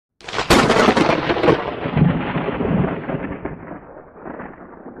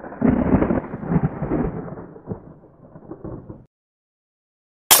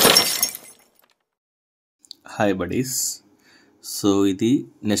Hi buddies. So ఇది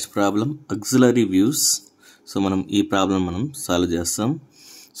next problem auxiliary views. So మనం ఈ ప్రాబ్లం సాల్వ్ చేస్తాం.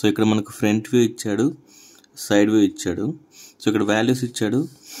 సో ఇక్కడ మనకు ఫ్రంట్ వ్యూ ఇచ్చాడు, సైడ్ వ్యూ ఇచ్చాడు. సో ఇక్కడ వాల్యూస్ ఇచ్చాడు.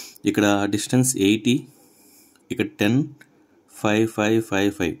 ఇక్కడ డిస్టెన్స్ 80, ఇక్కడ 10, 5, 5,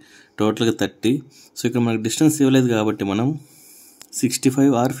 5, 5, టోటల్గా 30. సో ఇక్కడ మనకు డిస్టెన్స్ ఇవ్వలేదు కాబట్టి మనం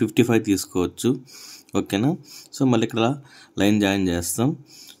 65 ఆర్ 55 తీసుకోవచ్చు. ఓకేనా. సో మళ్ళీ ఇక్కడ లైన్ జాయిన్ చేస్తాం.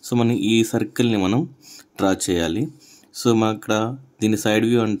 సో మనం ఈ సర్కిల్ని మనం డ్రా చేయాలి. సో మనకు ఇక్కడ దీన్ని సైడ్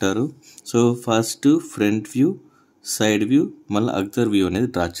వ్యూ అంటారు. So first front view, side view, మళ్ళీ ఆక్సిలరీ వ్యూ అనేది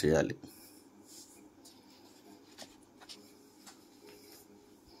డ్రా చేయాలి.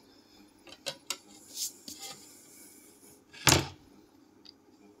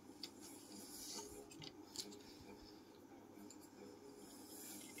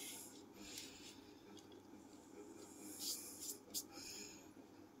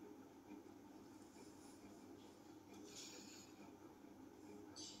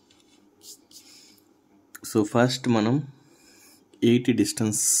 సో ఫస్ట్ మనం 80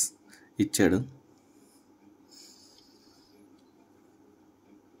 డిస్టెన్స్ ఇచ్చాడు.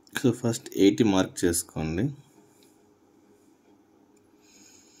 సో ఫస్ట్ 80 మార్క్ చేసుకోండి.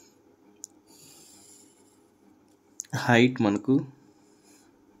 హైట్ మనకు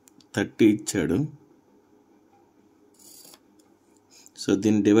 30 ఇచ్చాడు. సో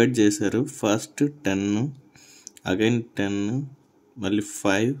దీన్ని డివైడ్ చేశారు. ఫస్ట్ 10, అగైన్ 10, మళ్ళీ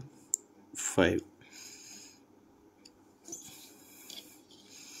 5, 5.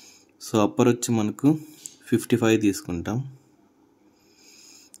 సో అప్పర్ వచ్చి మనకు 55 తీసుకుంటాం.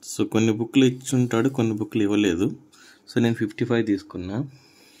 సో కొన్ని బుక్లు ఇచ్చుంటాడు, కొన్ని బుక్లు ఇవ్వలేదు. సో నేను 55 తీసుకున్నా.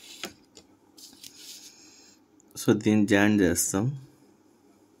 సో దీన్ని జాయిన్ చేస్తాం.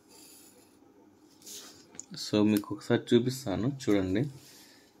 సో మీకు ఒకసారి చూపిస్తాను, చూడండి.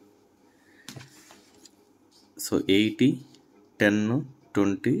 సో 80, 10,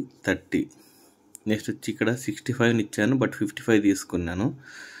 20, 30. నెక్స్ట్ వచ్చి ఇక్కడ 65 ఇచ్చాను, బట్ 55 తీసుకున్నాను.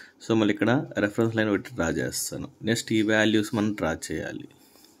 సో మళ్ళీ ఇక్కడ రెఫరెన్స్ లైన్ ఒకటి డ్రా చేస్తాను. నెక్స్ట్ ఈ వాల్యూస్ మనం డ్రా చేయాలి.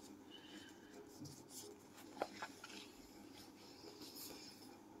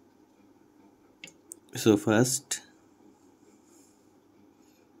 సో ఫస్ట్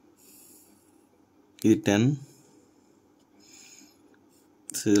ఇది 10.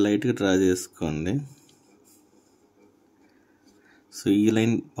 సో ఇది లైట్గా డ్రా చేసుకోండి. సో ఈ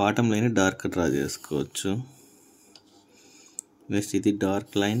line bottom line dark draw చేసుకోవచ్చు. నెక్స్ట్ ఇది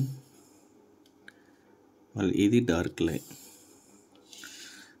డార్క్ లైన్, మళ్ళీ ఇది dark line.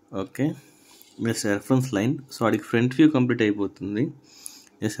 Okay. Next reference line. So వాడికి ఫ్రంట్ వ్యూ కంప్లీట్ అయిపోతుంది.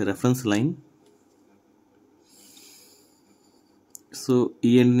 Next reference line. సో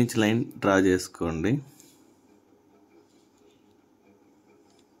ఈ ఎండ్ నుంచి లైన్ డ్రా చేసుకోండి.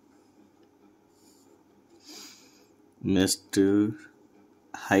 Next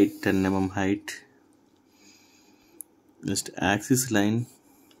height 10 mm height. Next axis line.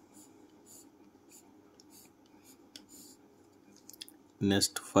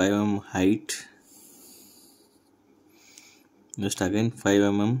 Next 5 mm height. Next again 5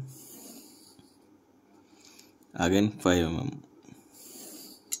 mm, again 5 mm.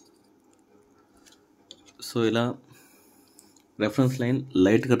 So ఇలా reference line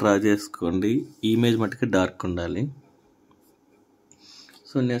లైట్గా draw చేసుకోండి. Image మట్టుకు dark ఉండాలి.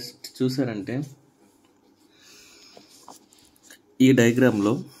 So next చూసారంటే ఈ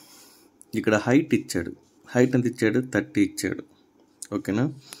డయాగ్రామ్లో ఇక్కడ హైట్ ఇచ్చాడు. హైట్ ఎంత ఇచ్చాడు? 30 ఇచ్చాడు. ఓకేనా.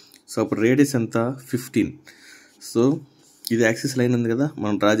 సో అప్పుడు రేడియస్ ఎంత? 15. సో ఇది యాక్సిస్ లైన్ ఉంది కదా,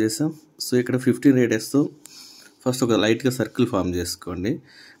 మనం డ్రా చేసాం. సో ఇక్కడ 15 రేడియస్తో ఫస్ట్ ఒక లైట్గా సర్కిల్ ఫామ్ చేసుకోండి.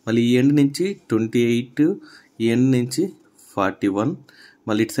 మళ్ళీ ఈ ఎండ్ నుంచి 28, ఈ ఎండ్ నుంచి 41,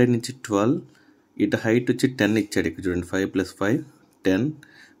 మళ్ళీ ఇటు సైడ్ నుంచి 12, ఇటు హైట్ వచ్చి 10 ఇచ్చాడు. ఇక్కడ చూడండి, 5 + 5 10,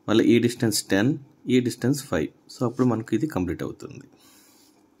 మళ్ళీ ఈ డిస్టెన్స్ 10, ఈ డిస్టెన్స్ 5. సో అప్పుడు మనకు ఇది కంప్లీట్ అవుతుంది.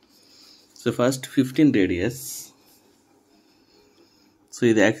 So first 15 radius. సో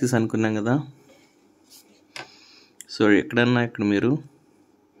ఇది యాక్సిస్ అనుకున్నాం కదా. సో ఎక్కడన్నా ఇక్కడ మీరు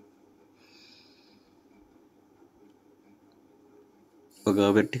ఒక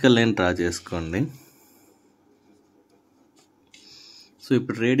వెర్టికల్ లైన్ డ్రా చేసుకోండి. సో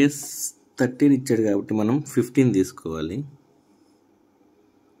ఇప్పుడు రేడియస్ 13 ఇచ్చాడు కాబట్టి మనం 15 తీసుకోవాలి.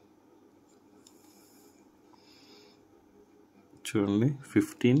 చూడండి,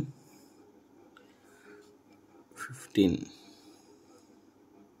 15.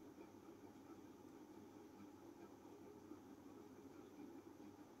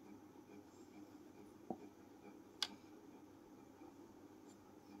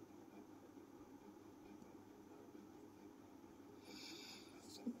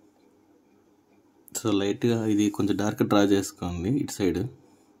 సో లైట్గా ఇది కొంచెం డార్క్ డ్రా చేసుకోండి ఇటు సైడ్.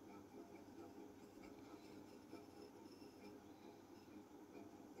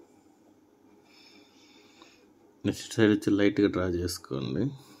 నెక్స్ట్ సైడ్ వచ్చి లైట్గా డ్రా చేసుకోండి.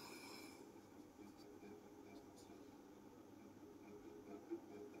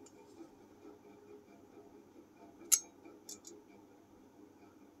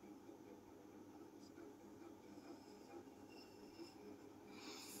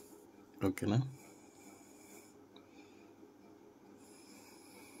 ఓకేనా?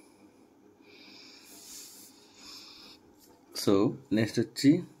 సో నెక్స్ట్ వచ్చి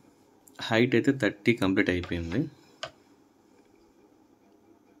హైట్ అయితే 30 కంప్లీట్ అయిపోయింది.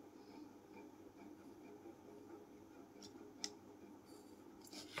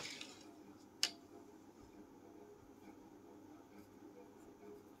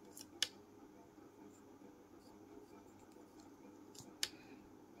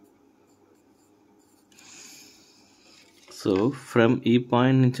 సో ఫ్రమ్ ఈ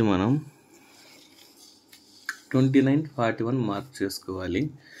పాయింట్ నుంచి మనం 29, 41 మార్క్ చేసుకోవాలి.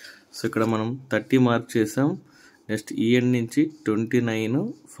 సో ఇక్కడ మనం 30 మార్క్ చేసాం. నెక్స్ట్ ఈ ఎండ్ నుంచి 29,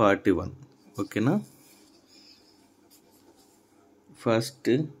 41. ఓకేనా? ఫస్ట్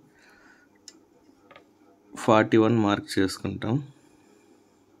 41 మార్క్ చేసుకుంటాం.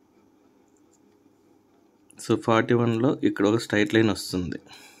 సో 41లో ఇక్కడ ఒక స్ట్రైట్ లైన్ వస్తుంది.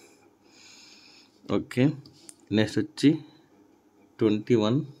 ఓకే, నెక్స్ట్ వచ్చి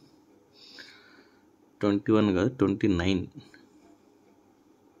 21 కాదు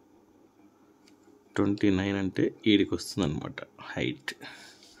 29 అంటే ఈడికి వస్తుంది అనమాట హైట్.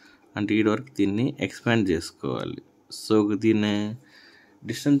 అంటే ఈడి వరకు దీన్ని ఎక్స్పాండ్ చేసుకోవాలి. సో దీన్ని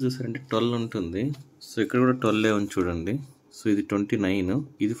డిస్టెన్స్ చూసారంటే 12 ఉంటుంది. సో ఇక్కడ కూడా 12 ఉంది చూడండి. సో ఇది 29,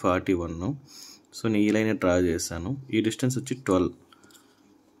 ఇది 41. సో నేను ఈ లైన్ డ్రా చేశాను. ఈ డిస్టెన్స్ వచ్చి 12.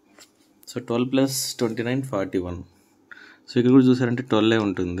 సో 12 + 29, 41. సో ఇక్కడ కూడా చూసారంటే 12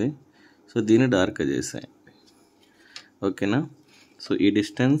 ఉంటుంది. సో దీన్ని డార్క్గా చేసాయి. ఓకేనా? సో ఈ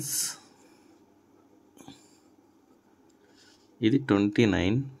డిస్టెన్స్ ఇది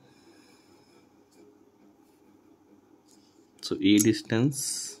 29. సో ఈ డిస్టెన్స్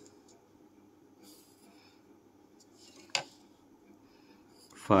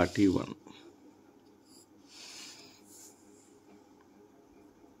 41.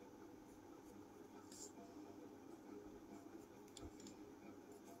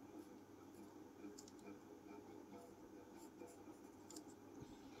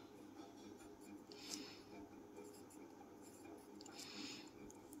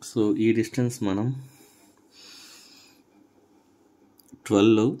 సో ఈ డిస్టెన్స్ మనం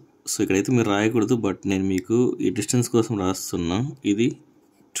 12. సో ఇక్కడైతే మీరు రాయకూడదు, బట్ నేను మీకు ఈ డిస్టెన్స్ కోసం రాస్తున్నా. ఇది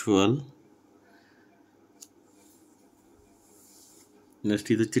 12.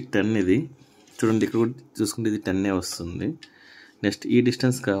 నెక్స్ట్ ఇది వచ్చి 10. ఇది చూడండి, ఇక్కడ కూడా చూసుకుంటే ఇది 10 వస్తుంది. నెక్స్ట్ ఈ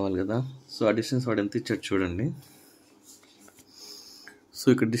డిస్టెన్స్ కావాలి కదా. సో ఆ డిస్టెన్స్ వాడు ఎంత ఇచ్చాడు చూడండి. సో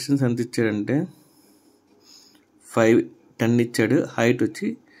ఇక్కడ డిస్టెన్స్ ఎంత ఇచ్చాడంటే 10 ఇచ్చాడు. హైట్ వచ్చి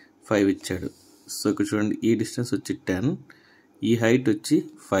 5 ఇచ్చాడు. సో ఇక్కడ చూడండి, ఈ డిస్టెన్స్ వచ్చి 10, ఈ హైట్ వచ్చి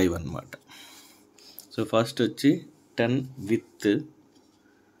 5 అన్నమాట. సో ఫస్ట్ వచ్చి 10 విత్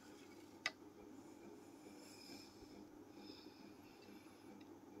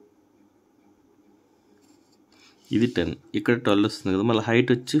ఇది 10, ఇక్కడ 12 వస్తుంది కదా. మళ్ళీ హైట్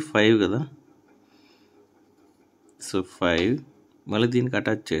వచ్చి 5 కదా. సో 5 మళ్ళీ దీనికి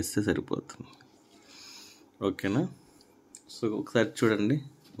అటాచ్ చేస్తే సరిపోతుంది. ఓకేనా? సో ఒకసారి చూడండి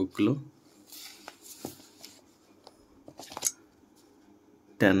బుక్లో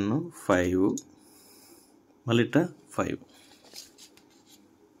 10, 5 మళ్ళీ ఇట్లా 5.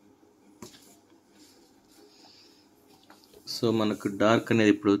 సో మనకు డార్క్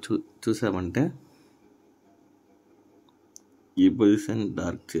అనేది ఇప్పుడు చూసామంటే ఈ పొజిషన్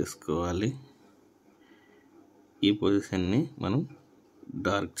డార్క్ చేసుకోవాలి. ఈ పొజిషన్ని మనం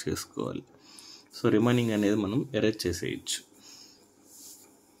డార్క్ చేసుకోవాలి. సో రిమైనింగ్ అనేది మనం ఎరేజ్ చేసేయచ్చు.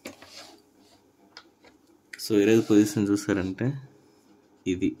 సో ఎరేజ్ పొజిషన్ చూసారంటే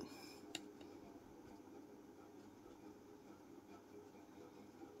ఇది.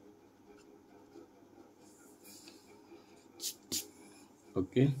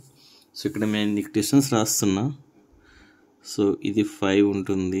 ఓకే, సో ఇక్కడ నేను నీకు డిస్టెన్స్ రాస్తున్నా. సో ఇది 5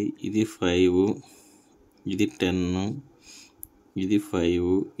 ఉంటుంది, ఇది 5, ఇది 10, ఇది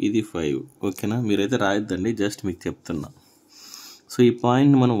 5, ఇది 5. ఓకేనా? మీరైతే రాయొద్దండి, జస్ట్ మీకు చెప్తున్నా. సో ఈ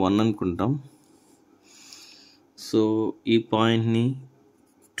పాయింట్ని మనం 1 అనుకుంటాం. సో ఈ పాయింట్ని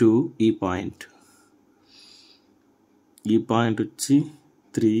 2, ఈ పాయింట్ వచ్చి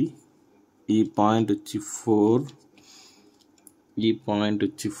 3, ఈ పాయింట్ వచ్చి 4, ఈ పాయింట్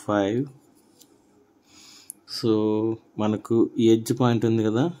వచ్చి 5, సో మనకు ఈ ఎడ్జ్ పాయింట్ ఉంది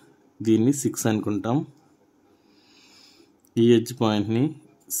కదా, దీన్ని 6 అనుకుంటాం, ఈ ఎడ్జ్ పాయింట్ని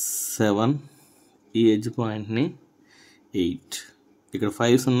 7, ఈ ఎడ్జ్ పాయింట్ని 8. ఇక్కడ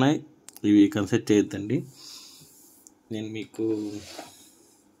 5s ఉన్నాయి, ఇవి కన్సిడర్ చేయొద్దండి. నేను మీకు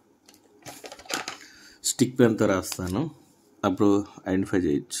స్టిక్ పెన్తో రాస్తాను, అప్పుడు ఐడెంటిఫై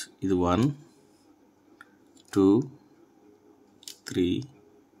చేయొచ్చు. ఇది 1 2 3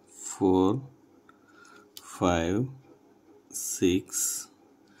 4 5 6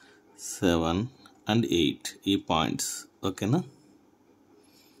 7 and 8 ఈ పాయింట్స్. ఓకేనా?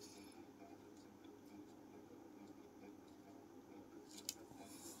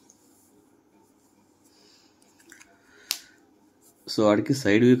 సో వాడికి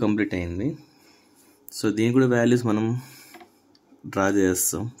సైడ్ వ్యూ కంప్లీట్ అయింది. సో దీని కూడా వాల్యూస్ మనం డ్రా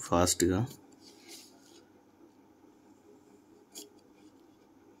చేస్తాం ఫాస్ట్గా.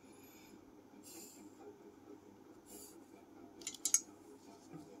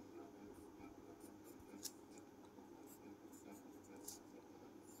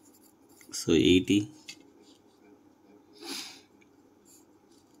 సో 80,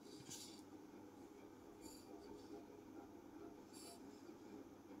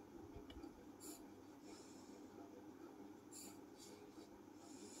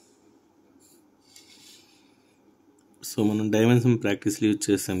 సో మనం డైమెన్షన్ ప్రాక్టీస్లో యూజ్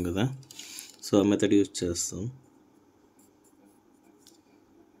చేస్తాం కదా, సో ఆ మెథడ్ యూజ్ చేస్తాం.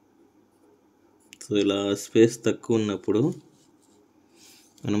 సో ఇలా స్పేస్ తక్కువ ఉన్నప్పుడు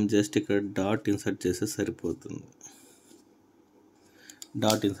మనం జస్ట్ ఇక్కడ డాట్ ఇన్సర్ట్ చేస్తే సరిపోతుంది.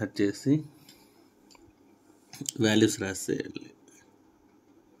 డాట్ ఇన్సర్ట్ చేసి వాల్యూస్ రాసేయాలి.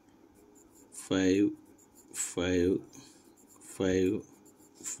 5 5 5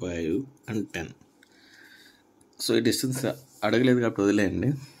 5 and 10. సో ఈ డిస్టెన్స్ అడగలేదు కాబట్టి వదిలేయండి.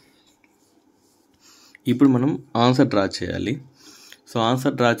 ఇప్పుడు మనం ఆన్సర్ డ్రా చేయాలి. సో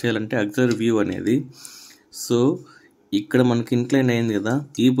ఆన్సర్ డ్రా చేయాలంటే అబ్జర్వ్ వ్యూ అనేది, సో ఇక్కడ మనకి ఇంక్లైన్ అయింది కదా,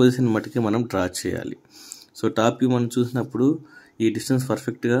 ఈ పొజిషన్ మట్టుకే మనం డ్రా చేయాలి. సో టాప్ వ్యూ మనం చూసినప్పుడు ఈ డిస్టెన్స్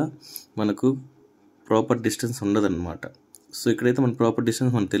పర్ఫెక్ట్గా మనకు ప్రాపర్ డిస్టెన్స్ ఉండదన్నమాట. సో ఇక్కడైతే మన ప్రాపర్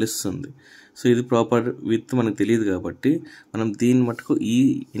డిస్టెన్స్ మనకు తెలుస్తుంది. సో ఇది ప్రాపర్ విత్ మనకు తెలియదు కాబట్టి మనం దీని మట్టుకు ఈ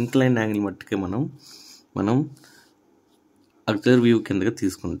ఇంక్లైన్ యాంగిల్ మట్టుకే మనం అబ్జర్వ్ వ్యూ కిందగా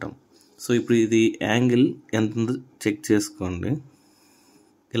తీసుకుంటాం. సో ఇప్పుడు ఇది యాంగిల్ ఎంత ఉందో చెక్ చేసుకోండి.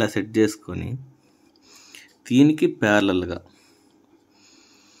 ఇలా సెట్ చేసుకొని దీనికి ప్యారలల్గా,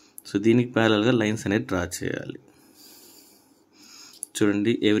 సో దీనికి ప్యారలల్గా లైన్స్ అనేది డ్రా చేయాలి.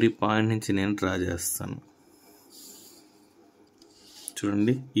 చూడండి, ఎవ్రీ పాయింట్ నుంచి నేను డ్రా చేస్తాను.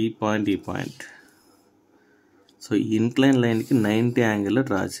 చూడండి, ఈ పాయింట్. సో ఈ ఇన్క్లైన్ లైన్కి 90 యాంగిల్లో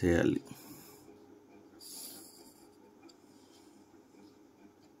డ్రా చేయాలి.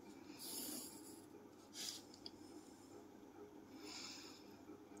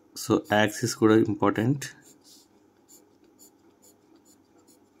 సో యాక్సిస్ కూడా ఇంపార్టెంట్.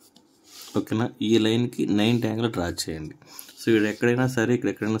 ఓకేనా? ఈ లైన్కి 90 యాంగిల్ డ్రా చేయండి. సో ఇక్కడ ఎక్కడైనా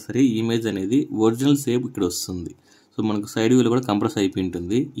సరే ఈ ఇమేజ్ అనేది ఒరిజినల్ షేప్ ఇక్కడ వస్తుంది. సో మనకు సైడ్ వ్యూలో కూడా కంప్రెస్ అయిపోయి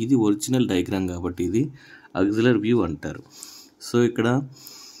ఉంటుంది. ఇది ఒరిజినల్ డయాగ్రామ్ కాబట్టి ఇది ఆక్సిలరీ వ్యూ అంటారు. సో ఇక్కడ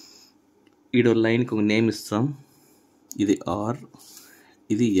ఈడో లైన్కి ఒక నేమ్ ఇస్తాం. ఇది ఆర్,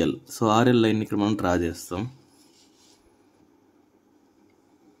 ఇది ఎల్. సో ఆర్ఎల్ లైన్ ఇక్కడ మనం డ్రా చేస్తాం.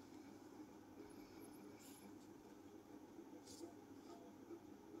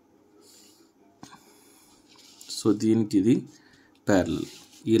 సో దీనికి ఇది ప్యారలల్,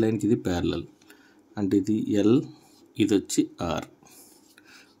 ఈ లైన్కి ఇది ప్యారలల్, అంటే ఇది ఎల్, ఇది వచ్చి ఆర్.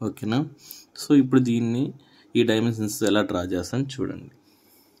 ఓకేనా? సో ఇప్పుడు దీన్ని ఈ డైమెన్షన్స్ ఎలా డ్రా చేస్తాను చూడండి.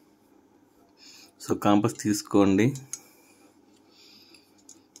 సో కాంపస్ తీసుకోండి.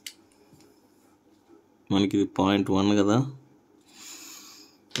 మనకి ఇది 0.1 కదా.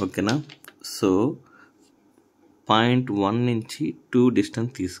 ఓకేనా? సో 0.1 నుంచి 2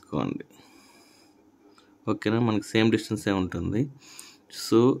 డిస్టెన్స్ తీసుకోండి. ఓకేనా? మనకి సేమ్ డిస్టెన్సే ఉంటుంది.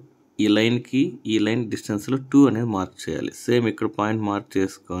 సో ఈ లైన్కి ఈ లైన్ డిస్టెన్స్లో 2 అనేది మార్క్ చేయాలి. సేమ్ ఇక్కడ పాయింట్ మార్క్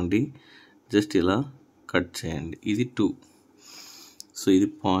చేసుకోండి, జస్ట్ ఇలా కట్ చేయండి. ఇది 2. సో ఇది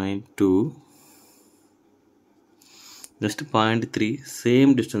 0.2, జస్ట్ 0.3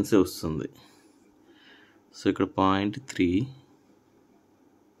 సేమ్ డిస్టెన్సే వస్తుంది. సో ఇక్కడ 0.3.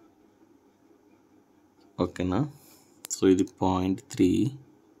 ఓకేనా? సో ఇది 0.3.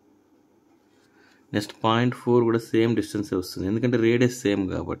 నెక్స్ట్ 0.4 కూడా సేమ్ డిస్టెన్సే వస్తుంది, ఎందుకంటే రేడియస్ సేమ్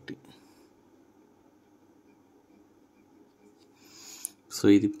కాబట్టి. సో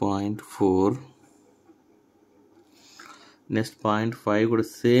ఇది 0.4. నెక్స్ట్ 0.5 కూడా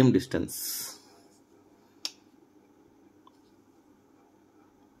సేమ్ డిస్టెన్స్.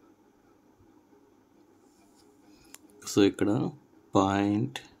 సో ఇక్కడ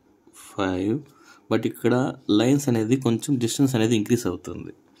 0.5, బట్ ఇక్కడ లైన్స్ అనేది కొంచెం డిస్టెన్స్ అనేది ఇంక్రీజ్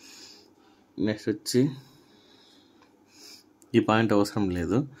అవుతుంది. నెక్స్ట్ వచ్చి ఈ పాయింట్ అవసరం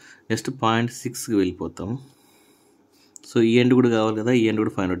లేదు. నెక్స్ట్ 0.6కి వెళ్ళిపోతాం. సో ఈ ఎండ్ కూడా కావాలి కదా, ఈ ఎండ్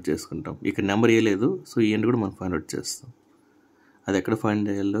కూడా ఫైండ్ అవుట్ చేసుకుంటాం. ఇక్కడ నెంబర్ వేయలేదు, సో ఈ ఎండ్ కూడా మనం ఫైండ్ అవుట్ చేస్తాం. అది ఎక్కడ ఫైండ్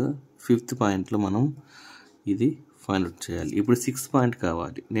చేయాలో 5th పాయింట్లో మనం ఇది ఫైండ్ అవుట్ చేయాలి. ఇప్పుడు 6th పాయింట్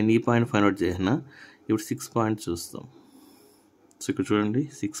కావాలి. నేను ఈ పాయింట్ ఫైండ్ అవుట్ చేసిన, ఇప్పుడు 6th పాయింట్ చూస్తాం. సో ఇక్కడ చూడండి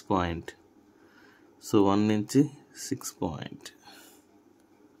 6 పాయింట్. సో 1 నుంచి 6 పాయింట్.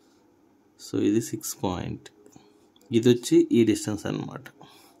 సో ఇది 6 పాయింట్. ఇది వచ్చి ఈ డిస్టెన్స్ అన్నమాట.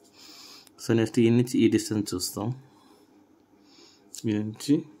 సో నెక్స్ట్ ఈ నుంచి ఈ డిస్టెన్స్ చూస్తాం. ఈ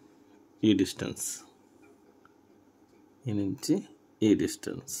నుంచి ఈ డిస్టెన్స్, ఈ నుంచి ఈ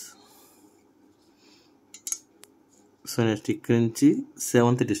డిస్టెన్స్. సో నెక్స్ట్ ఇక్కడ నుంచి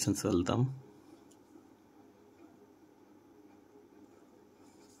 7th డిస్టెన్స్ వెళ్తాం.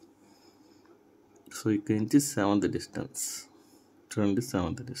 సో ఇక్కడ నుంచి 7th డిస్టెన్స్ చూడండి,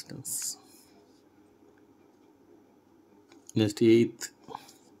 7th distance. Next 8th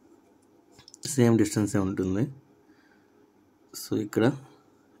same డిస్టెన్సే ఉంటుంది. సో ఇక్కడ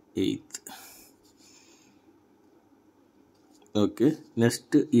 8th. ఓకే,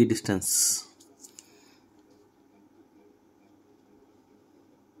 నెక్స్ట్ ఈ డిస్టెన్స్.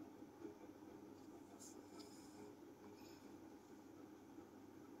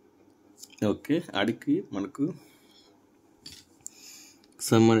 ఓకే, అడిగి మనకు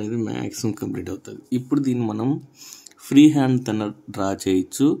సమ్ అనేది మ్యాక్సిమం కంప్లీట్ అవుతుంది. ఇప్పుడు దీన్ని మనం ఫ్రీ హ్యాండ్ తన డ్రా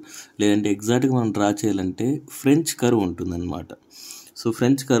చేయొచ్చు, లేదంటే ఎగ్జాక్ట్గా మనం డ్రా చేయాలంటే ఫ్రెంచ్ కర్వ్ ఉంటుందన్నమాట. సో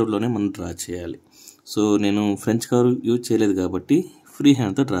ఫ్రెంచ్ కర్వ్లోనే మనం డ్రా చేయాలి. సో నేను ఫ్రెంచ్ కర్వ్ యూజ్ చేయలేదు కాబట్టి ఫ్రీ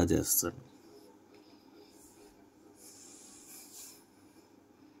హ్యాండ్తో డ్రా చేస్తాను.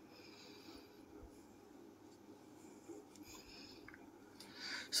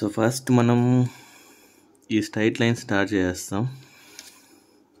 సో ఫస్ట్ మనం ఈ స్ట్రైట్ లైన్ స్టార్ట్ చేస్తాం,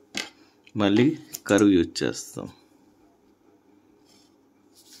 మళ్ళీ కర్వ్ యూజ్ చేస్తాం.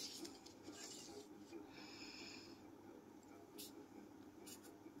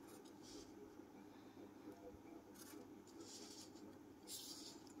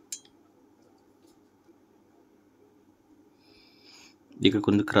 ఇక్కడ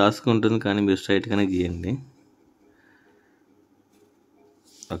కొంచెం క్రాస్గా ఉంటుంది, కానీ మీరు స్ట్రైట్గానే గీయండి.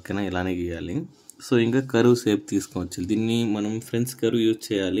 ఓకేనా, ఇలానే గీయాలి. సో ఇంకా కర్వ్ షేప్ తీసుకోవచ్చు. దీన్ని మనం ఫ్రెంచ్ కర్వ్ యూజ్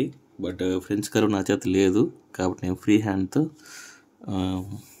చేయాలి, బట్ ఫ్రెంచ్ కర్వ్ నా చేత లేదు కాబట్టి నేను ఫ్రీ హ్యాండ్తో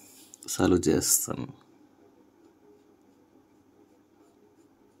సాల్వ్ చేస్తాను.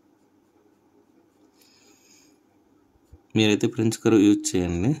 మీరైతే ఫ్రెంచ్ కర్వ్ యూజ్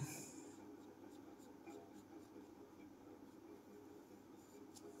చేయండి.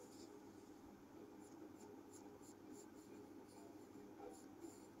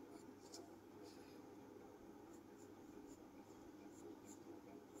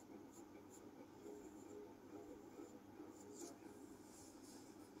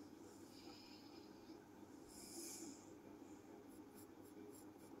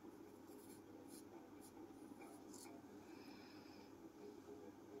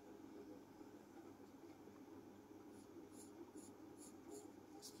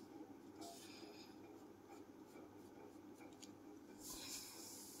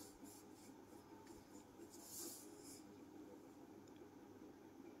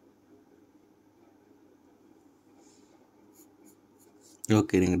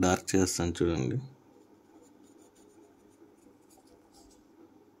 ఓకే, నేను డార్క్ చేస్తాను చూడండి.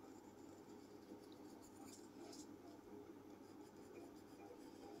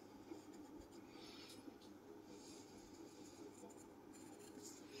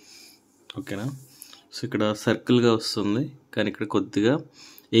 ఓకేనా, సో ఇక్కడ సర్కిల్గా వస్తుంది, కానీ ఇక్కడ కొద్దిగా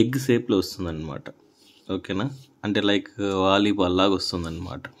ఎగ్ షేప్లో వస్తుంది అనమాట. ఓకేనా, అంటే లైక్ వాలీబాల్ లాగా వస్తుంది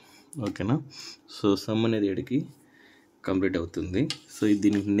అనమాట. ఓకేనా, సో సమ్ అనేది ఎడికి కంప్లీట్ అవుతుంది. సో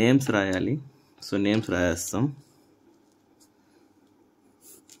దీనికి నేమ్స్ రాయాలి. So names రాయేస్తాం.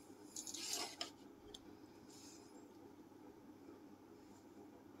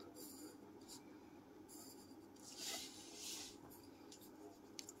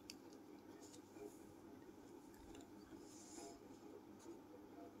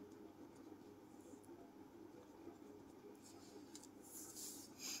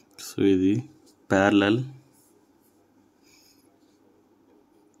 సో ఇది ప్యారలల్,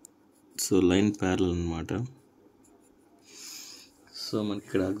 సో లైన్ ప్యారలల్ అనమాట. సో మనకి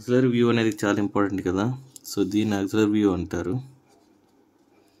ఇక్కడ ఆక్సిలరీ వ్యూ అనేది చాలా ఇంపార్టెంట్ కదా, సో దీన్ని ఆక్సిలరీ వ్యూ అంటారు.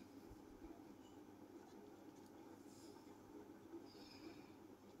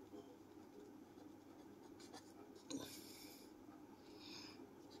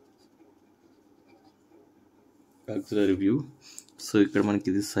 Auxiliary view. సో ఇక్కడ మనకి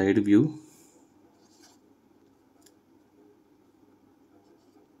ఇది సైడ్ వ్యూ.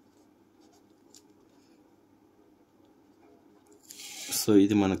 సో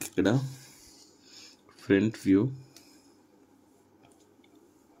ఇది మనకి ఇక్కడ ఫ్రంట్ వ్యూ.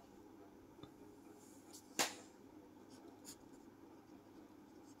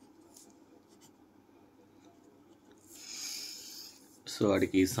 సో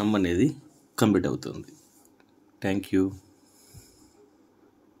వాడికి సమ్ అనేది కంప్లీట్ అవుతుంది. Thank you.